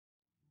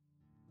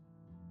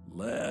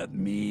Let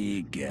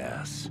me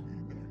guess.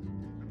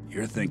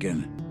 You're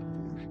thinking,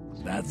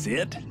 that's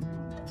it?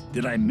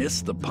 Did I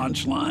miss the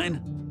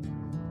punchline?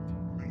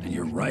 And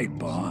you're right,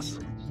 boss.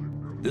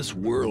 This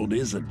world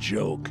is a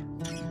joke.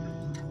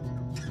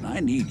 And I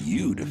need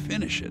you to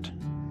finish it.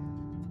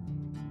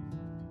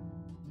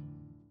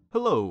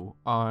 Hello,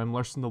 I'm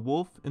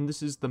Larsonthewolf, and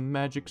this is The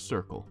Magic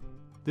Circle.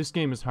 This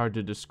game is hard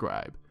to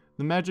describe.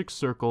 The Magic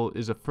Circle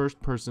is a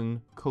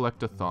first-person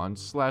collectathon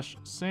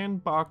 /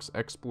 sandbox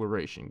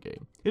exploration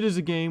game. It is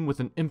a game with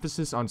an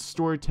emphasis on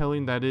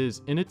storytelling that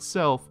is, in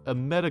itself, a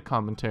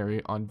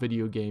meta-commentary on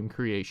video game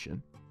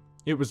creation.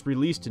 It was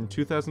released in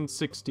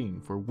 2016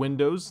 for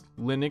Windows,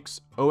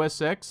 Linux,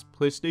 OS X,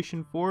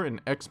 PlayStation 4,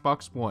 and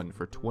Xbox One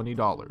for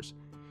 $20.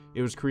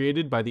 It was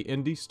created by the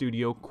indie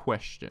studio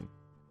Question.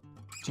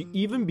 To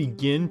even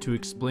begin to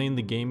explain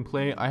the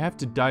gameplay, I have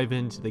to dive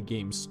into the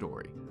game's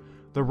story.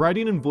 The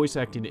writing and voice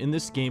acting in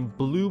this game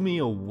blew me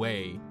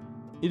away.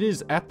 It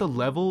is at the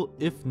level,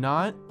 if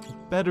not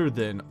better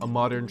than, a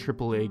modern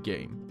AAA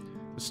game.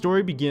 The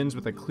story begins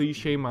with a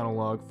cliché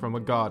monologue from a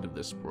god of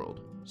this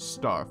world,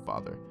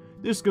 Starfather.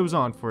 This goes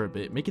on for a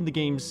bit, making the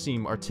game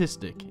seem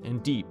artistic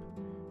and deep.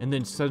 And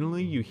then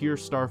suddenly you hear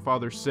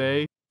Starfather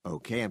say,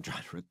 "Okay, I'm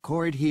trying to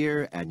record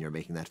here, and you're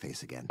making that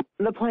face again."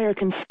 The player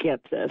can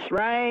skip this,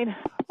 right?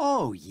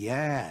 Oh,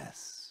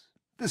 yes.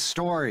 The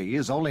story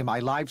is only my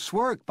life's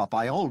work, but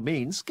by all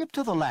means, skip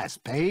to the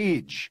last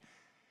page.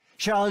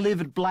 Shall I leave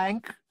it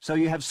blank, so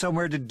you have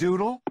somewhere to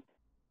doodle?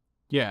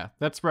 Yeah,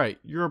 that's right.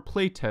 You're a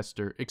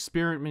playtester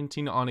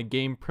experimenting on a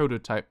game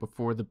prototype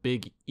before the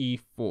big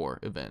E4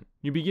 event.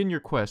 You begin your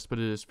quest, but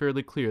it is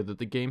fairly clear that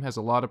the game has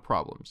a lot of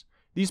problems.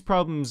 These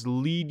problems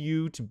lead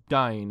you to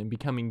dying and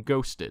becoming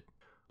ghosted.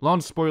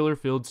 Long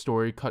spoiler-filled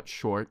story cut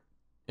short.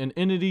 An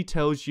entity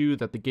tells you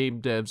that the game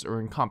devs are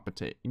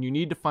incompetent, and you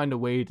need to find a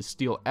way to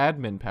steal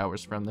admin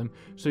powers from them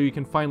so you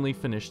can finally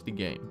finish the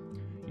game.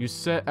 You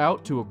set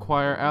out to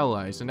acquire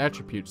allies and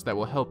attributes that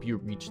will help you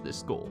reach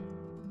this goal.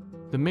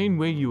 The main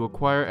way you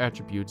acquire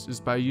attributes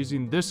is by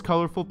using this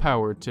colorful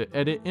power to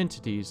edit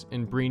entities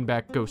and bring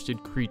back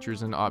ghosted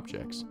creatures and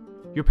objects.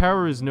 Your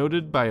power is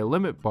noted by a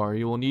limit bar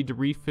you will need to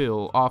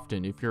refill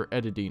often if you're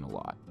editing a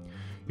lot.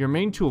 Your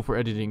main tool for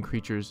editing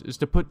creatures is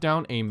to put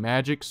down a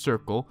magic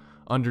circle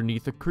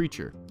underneath a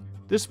creature.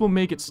 This will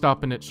make it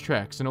stop in its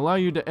tracks and allow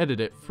you to edit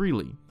it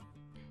freely.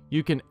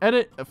 You can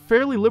edit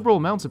fairly liberal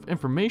amounts of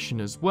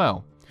information as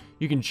well.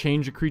 You can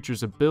change a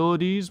creature's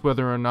abilities,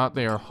 whether or not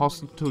they are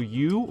hostile to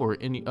you or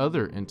any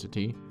other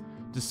entity.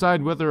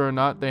 Decide whether or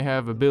not they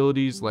have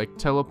abilities like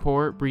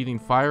teleport, breathing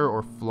fire,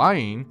 or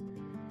flying.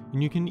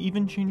 And you can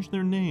even change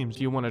their names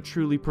if you want a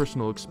truly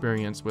personal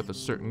experience with a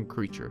certain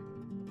creature.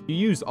 You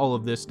use all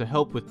of this to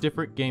help with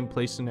different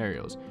gameplay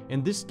scenarios,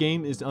 and this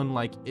game is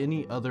unlike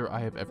any other I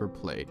have ever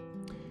played.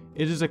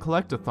 It is a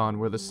collectathon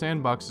where the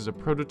sandbox is a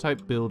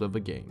prototype build of a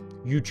game.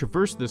 You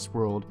traverse this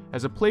world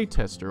as a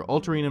playtester,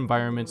 altering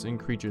environments and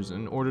creatures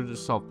in order to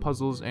solve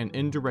puzzles and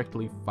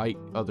indirectly fight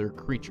other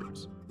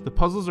creatures. The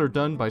puzzles are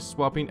done by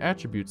swapping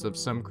attributes of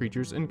some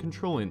creatures and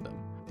controlling them.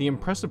 The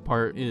impressive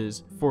part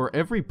is, for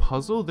every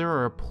puzzle there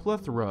are a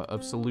plethora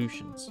of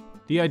solutions.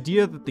 The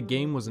idea that the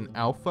game was an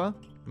alpha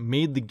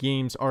made the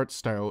game's art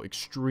style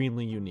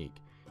extremely unique.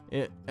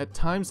 It at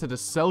times had a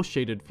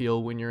cel-shaded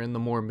feel when you're in the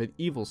more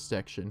medieval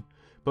section,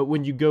 but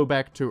when you go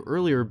back to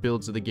earlier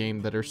builds of the game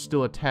that are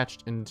still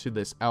attached into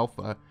this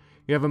alpha,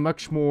 you have a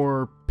much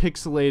more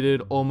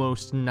pixelated,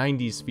 almost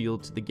 90s feel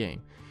to the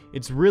game.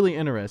 It's really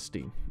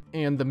interesting,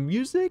 and the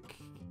music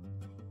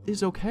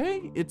is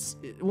okay.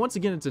 Once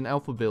again, it's an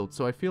alpha build,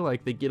 so I feel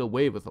like they get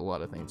away with a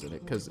lot of things in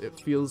it because it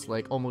feels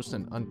like almost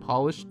an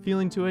unpolished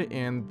feeling to it,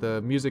 and the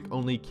music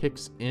only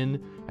kicks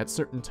in at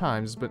certain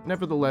times, but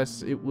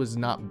nevertheless, it was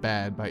not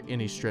bad by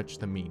any stretch of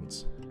the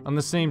means. On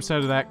the same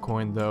side of that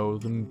coin, though,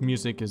 the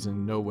music is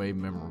in no way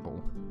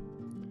memorable.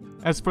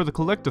 As for the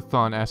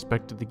collectathon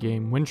aspect of the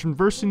game, when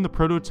traversing the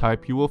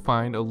prototype, you will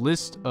find a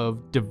list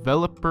of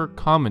developer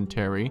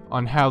commentary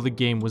on how the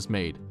game was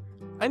made.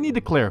 I need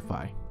to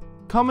clarify.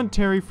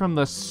 Commentary from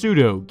the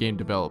pseudo game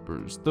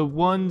developers, the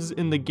ones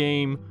in the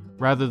game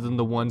rather than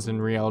the ones in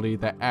reality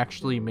that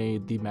actually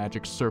made the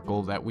magic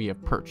circle that we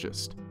have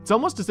purchased. It's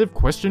almost as if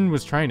Question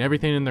was trying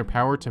everything in their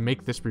power to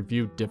make this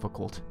review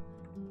difficult.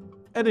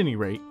 At any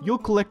rate, you'll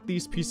collect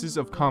these pieces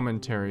of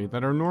commentary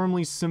that are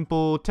normally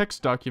simple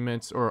text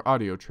documents or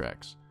audio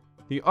tracks.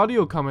 The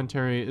audio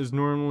commentary is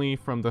normally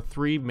from the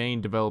three main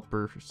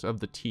developers of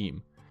the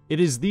team. It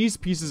is these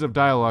pieces of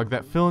dialogue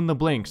that fill in the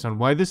blanks on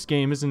why this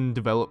game is in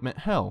development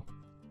hell.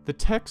 The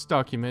text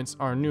documents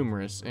are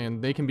numerous,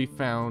 and they can be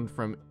found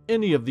from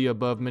any of the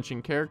above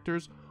mentioned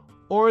characters,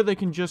 or they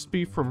can just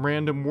be from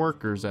random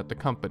workers at the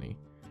company.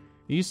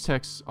 These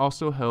texts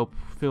also help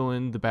fill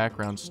in the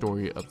background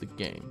story of the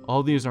game.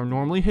 All these are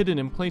normally hidden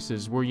in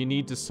places where you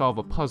need to solve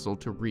a puzzle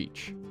to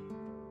reach.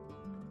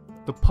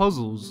 The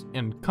puzzles,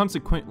 and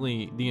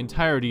consequently the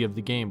entirety of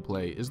the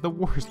gameplay, is the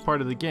worst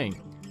part of the game.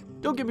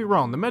 Don't get me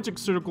wrong, the Magic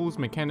Circle's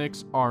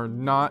mechanics are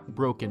not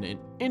broken in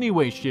any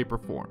way, shape, or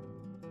form.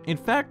 In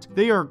fact,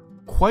 they are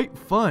quite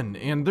fun,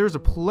 and there's a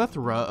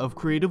plethora of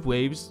creative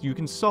ways you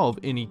can solve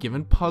any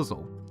given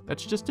puzzle.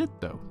 That's just it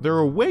though. There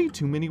are way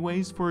too many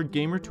ways for a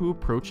gamer to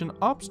approach an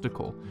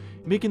obstacle,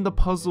 making the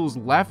puzzles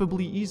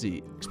laughably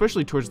easy,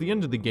 especially towards the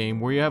end of the game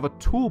where you have a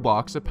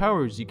toolbox of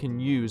powers you can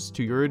use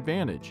to your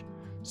advantage.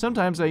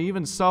 Sometimes I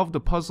even solved a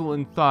puzzle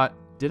and thought,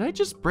 did I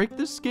just break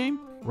this game?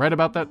 Right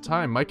about that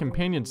time, my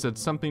companion said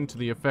something to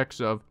the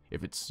effects of,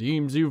 if it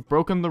seems you've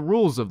broken the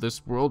rules of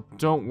this world,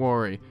 don't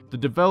worry. The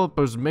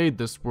developers made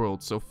this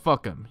world, so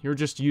fuck them. You're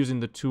just using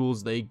the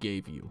tools they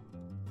gave you.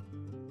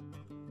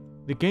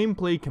 The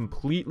gameplay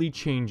completely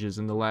changes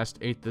in the last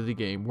eighth of the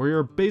game, where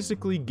you're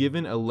basically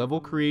given a level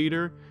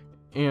creator,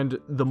 and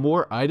the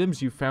more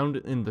items you found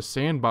in the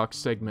sandbox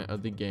segment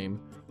of the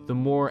game, the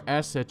more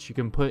assets you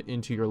can put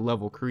into your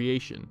level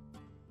creation.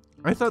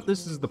 I thought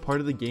this is the part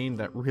of the game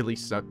that really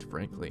sucked,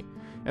 frankly,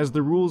 as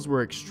the rules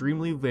were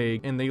extremely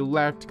vague and they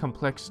lacked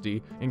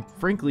complexity and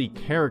frankly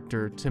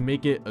character to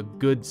make it a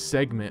good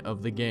segment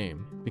of the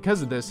game.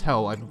 Because of this,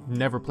 hell, I've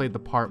never played the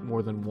part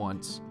more than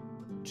once.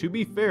 To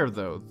be fair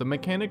though, the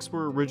mechanics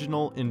were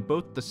original in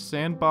both the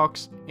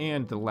sandbox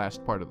and the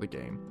last part of the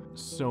game,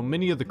 so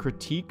many of the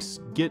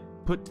critiques get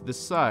put to the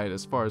side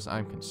as far as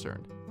I'm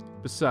concerned.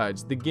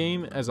 Besides, the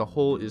game as a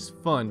whole is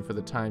fun for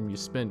the time you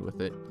spend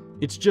with it.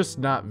 It's just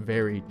not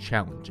very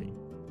challenging.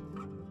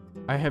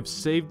 I have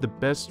saved the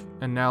best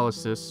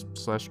analysis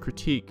 /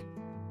 critique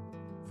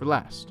for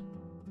last.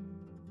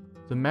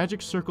 The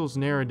Magic Circle's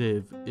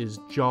narrative is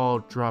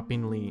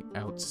jaw-droppingly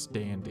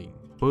outstanding.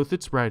 Both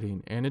its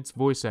writing and its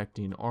voice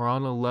acting are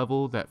on a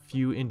level that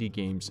few indie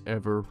games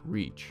ever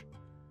reach.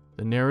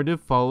 The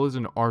narrative follows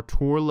an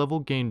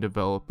auteur-level game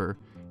developer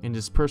and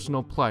his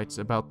personal plights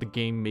about the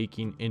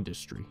game-making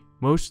industry.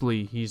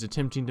 Mostly, he's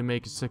attempting to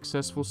make a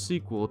successful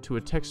sequel to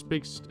a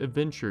text-based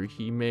adventure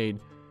he made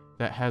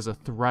that has a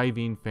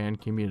thriving fan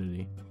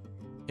community.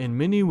 In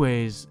many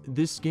ways,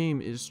 this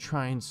game is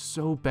trying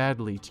so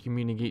badly to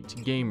communicate to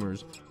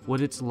gamers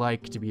what it's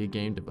like to be a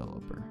game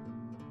developer.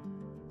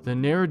 The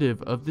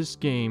narrative of this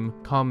game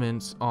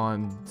comments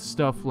on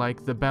stuff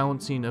like the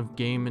balancing of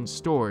game and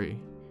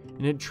story,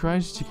 and it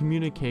tries to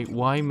communicate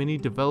why many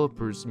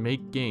developers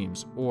make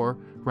games, or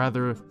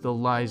rather the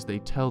lies they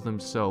tell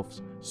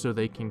themselves so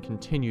they can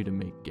continue to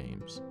make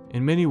games.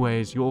 In many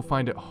ways, you'll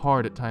find it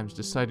hard at times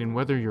deciding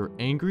whether you're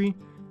angry,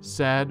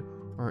 sad,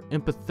 or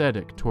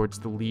empathetic towards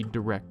the lead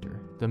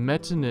director. The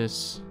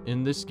meta-ness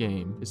in this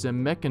game is a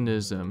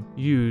mechanism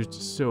used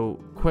so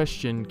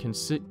Question can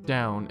sit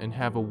down and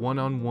have a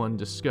one-on-one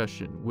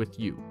discussion with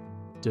you,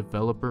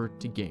 developer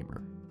to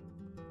gamer.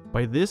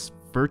 By this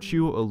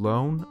virtue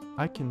alone,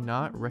 I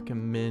cannot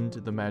recommend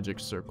the Magic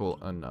Circle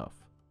enough.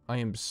 I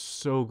am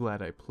so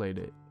glad I played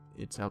it.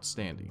 It's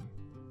outstanding.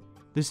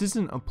 This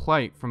isn't a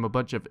plight from a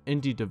bunch of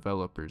indie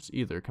developers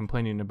either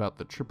complaining about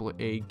the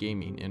AAA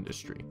gaming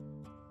industry.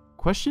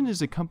 Question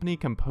is a company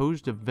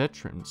composed of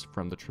veterans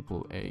from the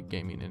AAA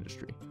gaming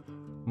industry,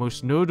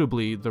 most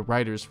notably the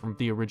writers from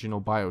the original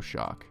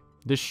BioShock.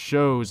 This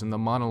shows in the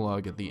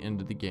monologue at the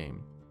end of the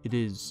game. It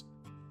is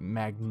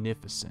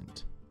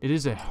magnificent. It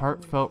is a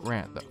heartfelt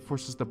rant that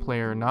forces the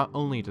player not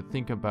only to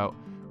think about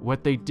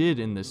what they did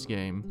in this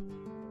game,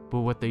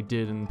 but what they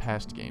did in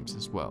past games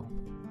as well.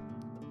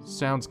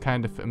 Sounds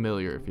kind of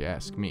familiar if you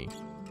ask me.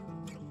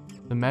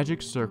 The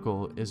Magic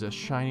Circle is a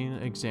shining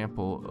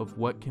example of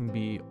what can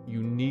be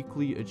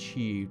uniquely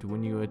achieved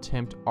when you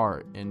attempt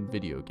art in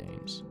video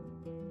games.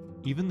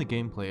 Even the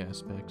gameplay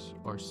aspects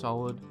are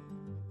solid,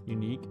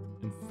 unique,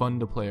 and fun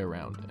to play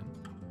around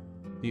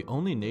in. The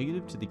only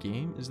negative to the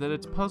game is that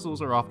its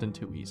puzzles are often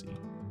too easy.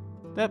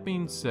 That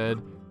being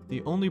said,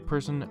 the only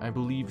person I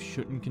believe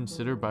shouldn't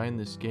consider buying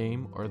this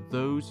game are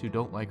those who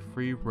don't like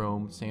free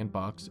roam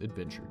sandbox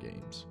adventure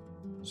games.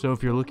 So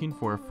if you're looking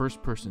for a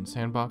first-person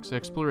sandbox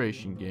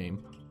exploration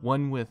game,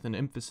 one with an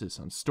emphasis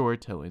on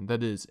storytelling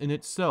that is in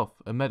itself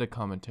a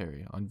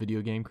meta-commentary on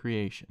video game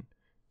creation,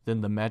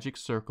 then the Magic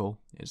Circle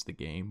is the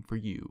game for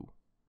you.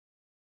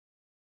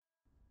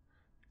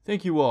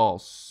 Thank you all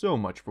so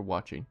much for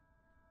watching.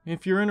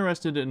 If you're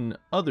interested in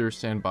other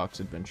sandbox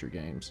adventure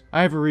games,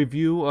 I have a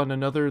review on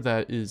another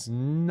that is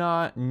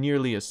not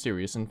nearly as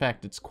serious. In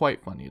fact, it's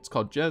quite funny. It's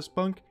called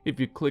Jazzpunk. If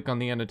you click on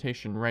the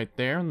annotation right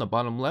there in the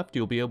bottom left,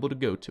 you'll be able to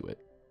go to it.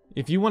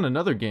 If you want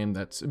another game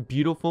that's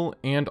beautiful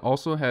and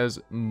also has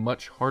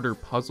much harder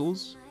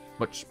puzzles,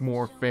 much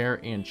more fair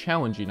and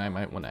challenging I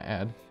might want to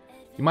add,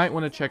 you might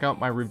want to check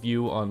out my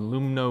review on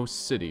Lumno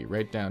City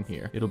right down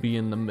here. It'll be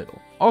in the middle.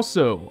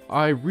 Also,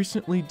 I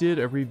recently did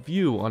a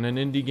review on an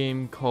indie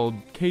game called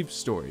Cave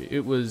Story.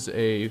 It was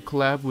a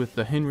collab with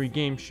the Henry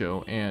Game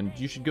Show, and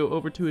you should go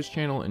over to his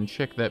channel and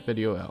check that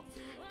video out.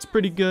 It's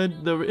pretty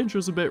good. The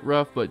intro's a bit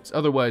rough, but it's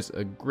otherwise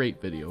a great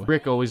video.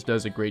 Rick always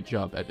does a great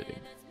job editing.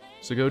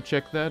 So go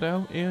check that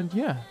out, and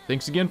yeah,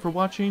 thanks again for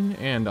watching,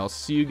 and I'll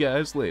see you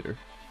guys later.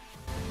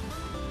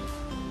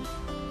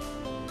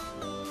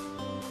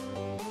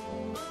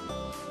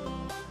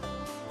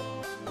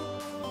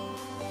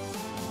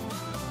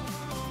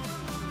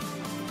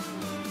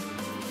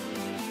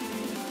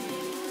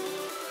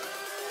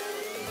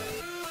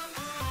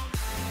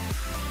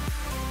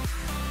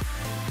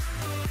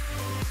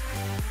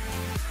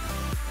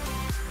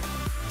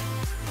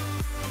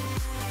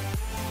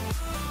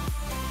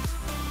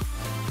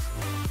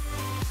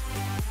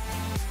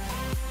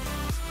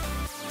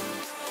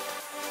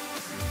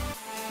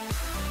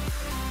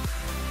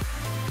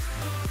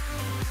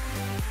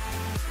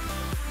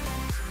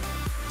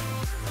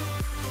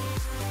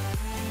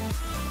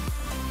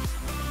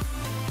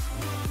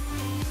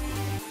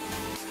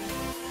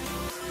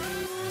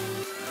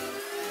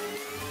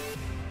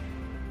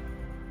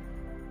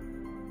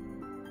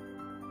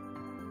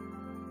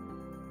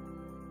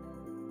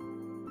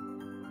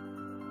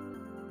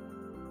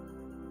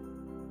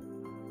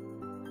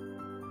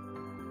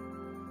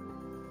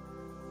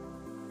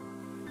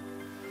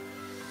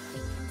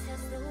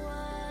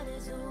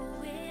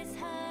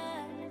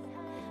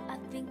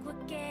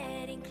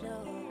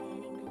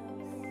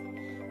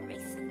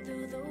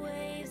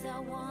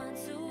 want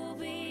to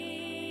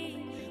be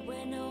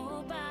where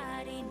nobody